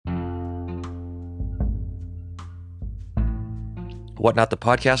What Not the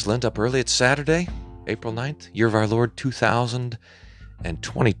Podcast, Lent Up Early. It's Saturday, April 9th, year of our Lord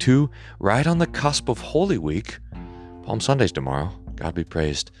 2022, right on the cusp of Holy Week. Palm Sunday's tomorrow. God be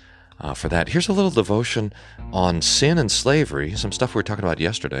praised for that. Here's a little devotion on sin and slavery, some stuff we were talking about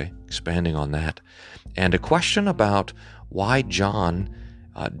yesterday, expanding on that, and a question about why John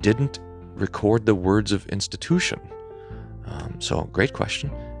didn't record the words of institution. So, great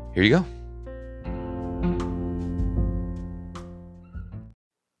question. Here you go.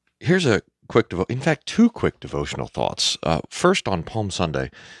 Here's a quick, two quick devotional thoughts. First, on Palm Sunday,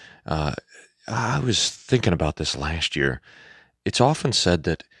 I was thinking about this last year. It's often said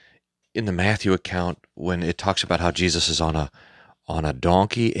that in the Matthew account, when it talks about how Jesus is on a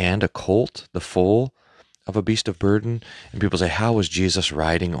donkey and a colt, the foal of a beast of burden, and people say, how is Jesus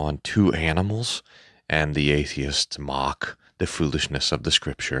riding on two animals? And the atheists mock the foolishness of the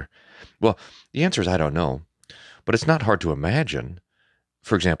Scripture. Well, the answer is I don't know, but it's not hard to imagine.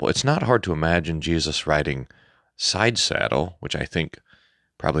 For example, it's not hard to imagine Jesus riding side saddle, which I think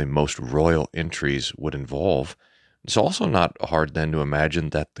probably most royal entries would involve. It's also not hard then to imagine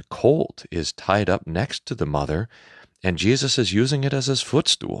that the colt is tied up next to the mother, and Jesus is using it as his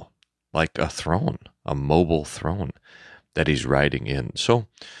footstool, like a throne, a mobile throne that he's riding in. So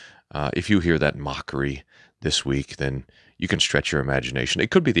if you hear that mockery this week, then you can stretch your imagination.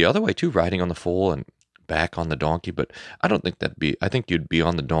 It could be the other way too, riding on the foal and back on the donkey, but I don't think I think you'd be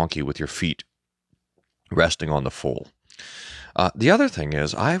on the donkey with your feet resting on the foal. The other thing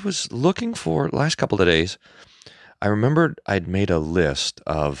is, I was looking for, last couple of days, I remembered I'd made a list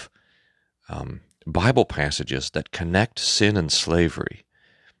of Bible passages that connect sin and slavery,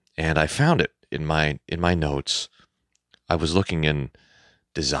 and I found it in my notes. I was looking in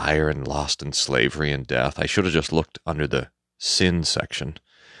desire and lust and slavery and death. I should have just looked under the sin section.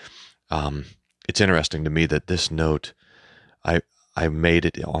 It's interesting to me that this note, I made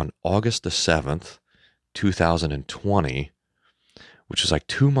it on August the 7th, 2020, which is like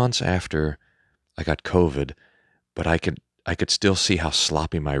 2 months after I got COVID, but I could still see how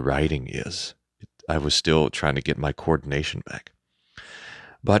sloppy my writing is. I was still trying to get my coordination back.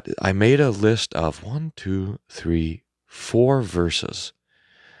 But I made a list of 4 verses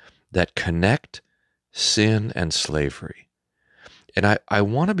that connect sin and slavery. And I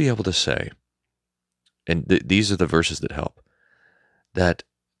want to be able to say, and these are the verses that help, that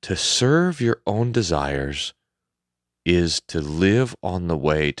to serve your own desires is to live on the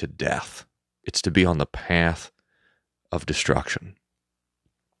way to death. It's to be on the path of destruction.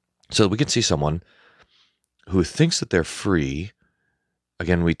 So we can see someone who thinks that they're free.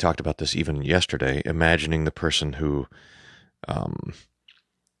 Again, we talked about this even yesterday, imagining the person who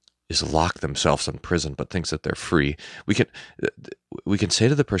is locked themselves in prison but thinks that they're free. We can say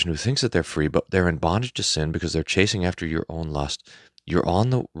to the person who thinks that they're free, but they're in bondage to sin because they're chasing after your own lust, you're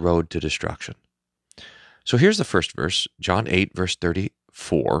on the road to destruction. So here's the first verse, John 8, verse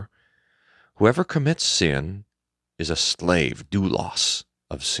 34. Whoever commits sin is a slave, doulos,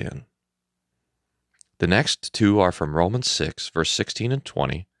 of sin. The next two are from Romans 6, verse 16 and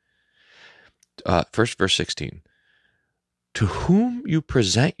 20. First, verse 16. To whom you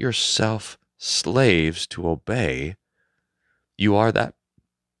present yourself slaves to obey, you are that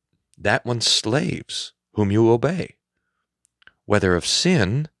one's slaves whom you obey, whether of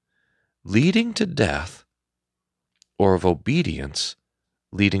sin leading to death or of obedience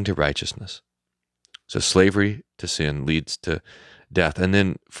leading to righteousness. So slavery to sin leads to death. And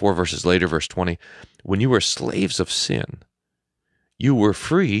then 4 verses later, verse 20, when you were slaves of sin, you were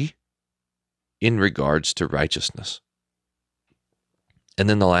free in regards to righteousness. And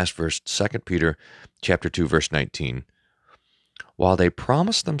then the last verse, 2 Peter chapter 2, verse 19. While they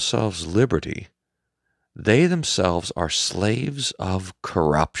promise themselves liberty, they themselves are slaves of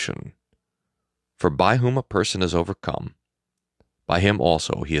corruption. For by whom a person is overcome, by him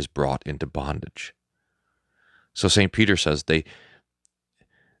also he is brought into bondage. So St. Peter says they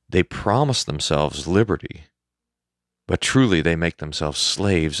promise themselves liberty, but truly they make themselves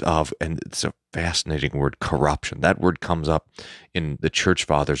slaves of, and it's a fascinating word, corruption. That word comes up in the Church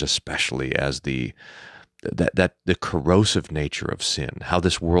Fathers especially as the corrosive nature of sin, how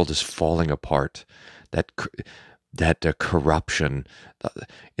this world is falling apart, that corruption.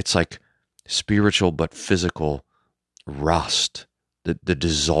 It's like spiritual but physical rust,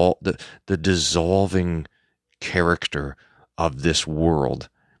 the dissolving character of this world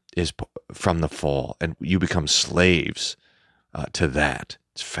is from the fall, and you become slaves to that.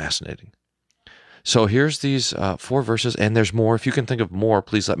 It's fascinating. So here's these 4 verses, and there's more. If you can think of more,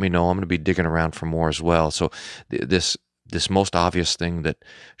 please let me know. I'm going to be digging around for more as well. So this most obvious thing that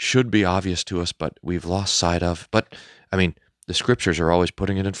should be obvious to us, but we've lost sight of. But, I mean, the Scriptures are always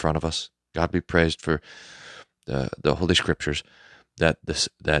putting it in front of us. God be praised for the Holy Scriptures, that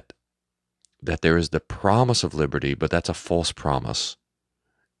there is the promise of liberty, but that's a false promise.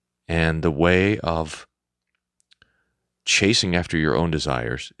 And the way of chasing after your own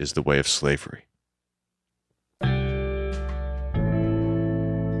desires is the way of slavery.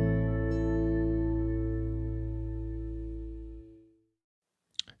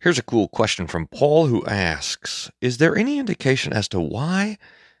 Here's a cool question from Paul, who asks, is there any indication as to why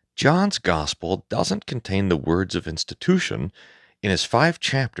John's Gospel doesn't contain the words of institution in his 5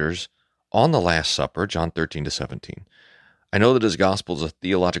 chapters on the Last Supper, John 13 to 17? I know that his Gospel is a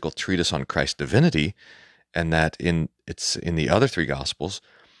theological treatise on Christ's divinity, and that it's in the other 3 Gospels,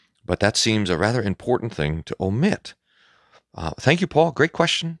 but that seems a rather important thing to omit. Thank you, Paul. Great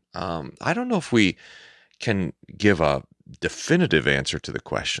question. I don't know if we can give a definitive answer to the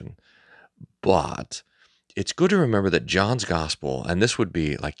question, but it's good to remember that John's Gospel, and this would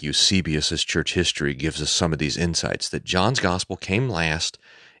be like Eusebius's church history gives us some of these insights, that John's Gospel came last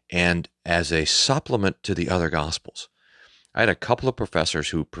and as a supplement to the other Gospels. I had a couple of professors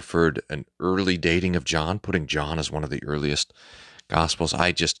who preferred an early dating of John, putting John as one of the earliest Gospels.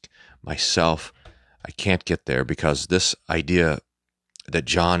 I can't get there, because this idea that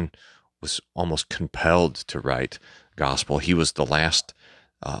John was almost compelled to write Gospel. He was the last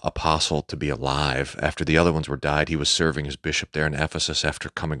apostle to be alive. After the other ones were died, he was serving as bishop there in Ephesus after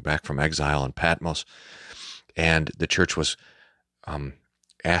coming back from exile in Patmos. And the church was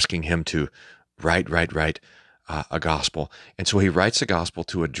asking him to write a gospel. And so he writes a gospel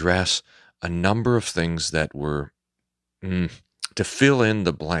to address a number of things that were to fill in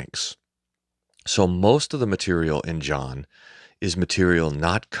the blanks. So most of the material in John is material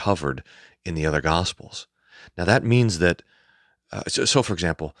not covered in the other Gospels. Now that means that, so for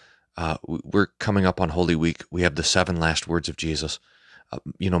example, we're coming up on Holy Week. We have the 7 last words of Jesus.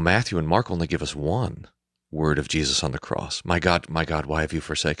 Matthew and Mark only give us 1 word of Jesus on the cross. My God, why have you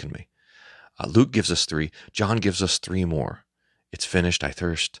forsaken me? Luke gives us 3. John gives us 3 more. It's finished, I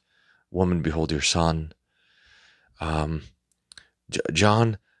thirst. Woman, behold your son.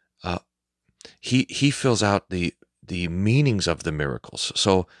 John, he fills out the meanings of the miracles.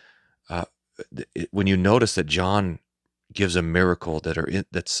 So when you notice that John gives a miracle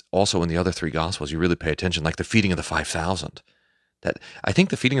that's also in the other 3 Gospels, you really pay attention, like the feeding of the 5,000. That I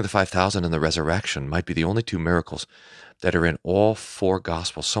think the feeding of the 5,000 and the resurrection might be the only 2 miracles that are in all 4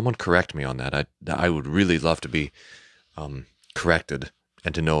 Gospels. Someone correct me on that. I would really love to be corrected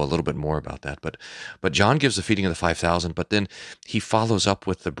and to know a little bit more about that. But John gives the feeding of the 5,000, but then he follows up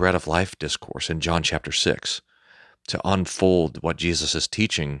with the bread of life discourse in John chapter 6 to unfold what Jesus is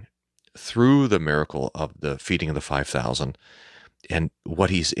teaching through the miracle of the feeding of the 5,000 and what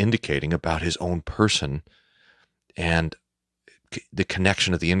he's indicating about his own person and the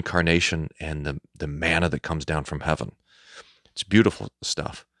connection of the incarnation and the manna that comes down from heaven. It's beautiful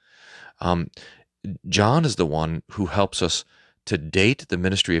stuff. John is the one who helps us to date the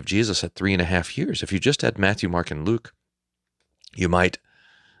ministry of Jesus at 3.5 years. If you just had Matthew, Mark, and Luke, you might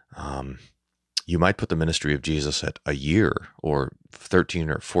put the ministry of Jesus at a year or 13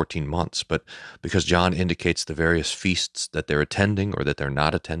 or 14 months, but because John indicates the various feasts that they're attending or that they're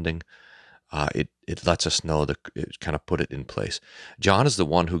not attending, it lets us know, kind of put it in place. John is the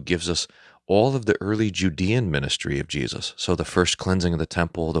one who gives us all of the early Judean ministry of Jesus. So the first cleansing of the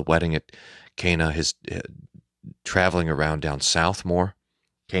temple, the wedding at Cana, his traveling around down south more.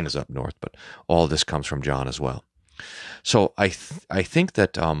 Cana's up north, but all of this comes from John as well. So I think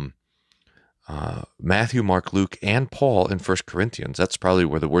that Matthew, Mark, Luke, and Paul in 1 Corinthians, that's probably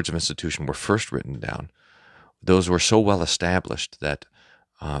where the words of institution were first written down. Those were so well established that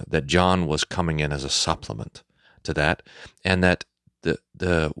John was coming in as a supplement to that, and that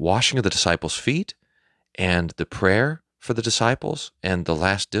the washing of the disciples' feet and the prayer for the disciples and the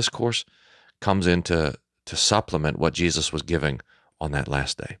last discourse comes in to supplement what Jesus was giving on that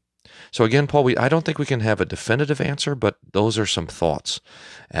last day. So again, Paul, I don't think we can have a definitive answer, but those are some thoughts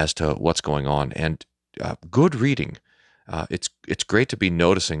as to what's going on. And good reading. It's great to be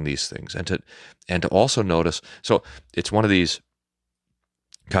noticing these things and to also notice. So it's one of these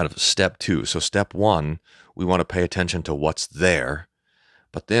kind of step 2. So step 1, we want to pay attention to what's there.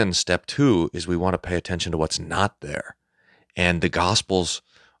 But then step 2 is we want to pay attention to what's not there. And the Gospels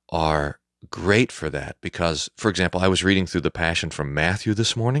are great for that because, for example, I was reading through the Passion from Matthew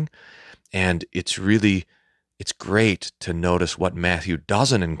this morning, and it's great to notice what Matthew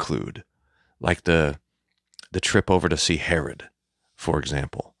doesn't include, like the trip over to see Herod, for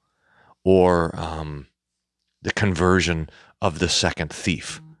example, or the conversion of the second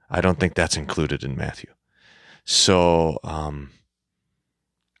thief. I don't think that's included in Matthew. So,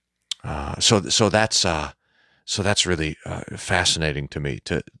 so that's really fascinating to me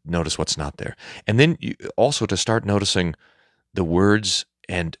to notice what's not there, and then also to start noticing the words,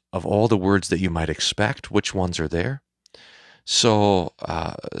 and of all the words that you might expect, which ones are there. So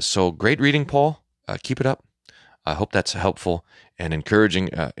great reading, Paul. Keep it up. I hope that's a helpful and encouraging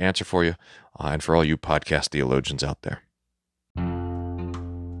answer for you, and for all you podcast theologians out there.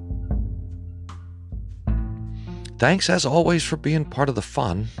 Thanks, as always, for being part of the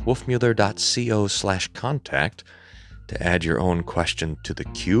fun. wolfmueller.co/contact to add your own question to the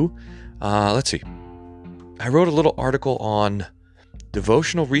queue. Let's see. I wrote a little article on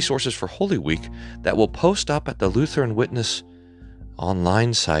devotional resources for Holy Week that will post up at the Lutheran Witness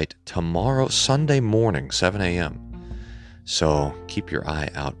online site tomorrow, Sunday morning, 7 a.m. So keep your eye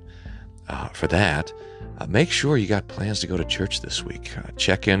out for that. Make sure you got plans to go to church this week.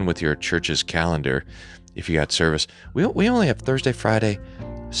 Check in with your church's calendar if you got service. We only have Thursday, Friday,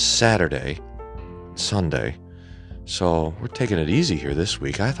 Saturday, Sunday. So we're taking it easy here this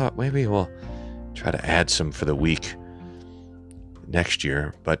week. I thought maybe we'll try to add some for the week next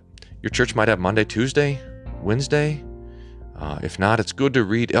year. But your church might have Monday, Tuesday, Wednesday. If not, it's good to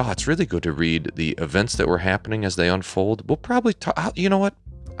read. It's really good to read the events that were happening as they unfold. We'll probably talk. You know what?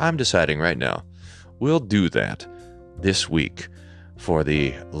 I'm deciding right now. We'll do that this week for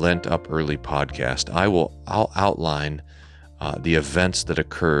the Lent Up Early podcast. I'll outline the events that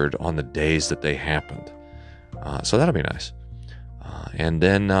occurred on the days that they happened. So that'll be nice. And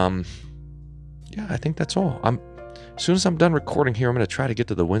then, I think that's all. As soon as I'm done recording here, I'm going to try to get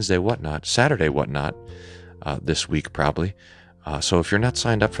to the Saturday whatnot, this week probably. So if you're not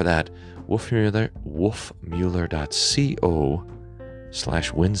signed up for that,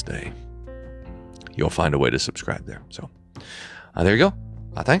 wolfmueller.co/Wednesday. You'll find a way to subscribe there. So there you go.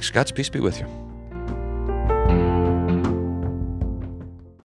 Thanks. God's peace be with you.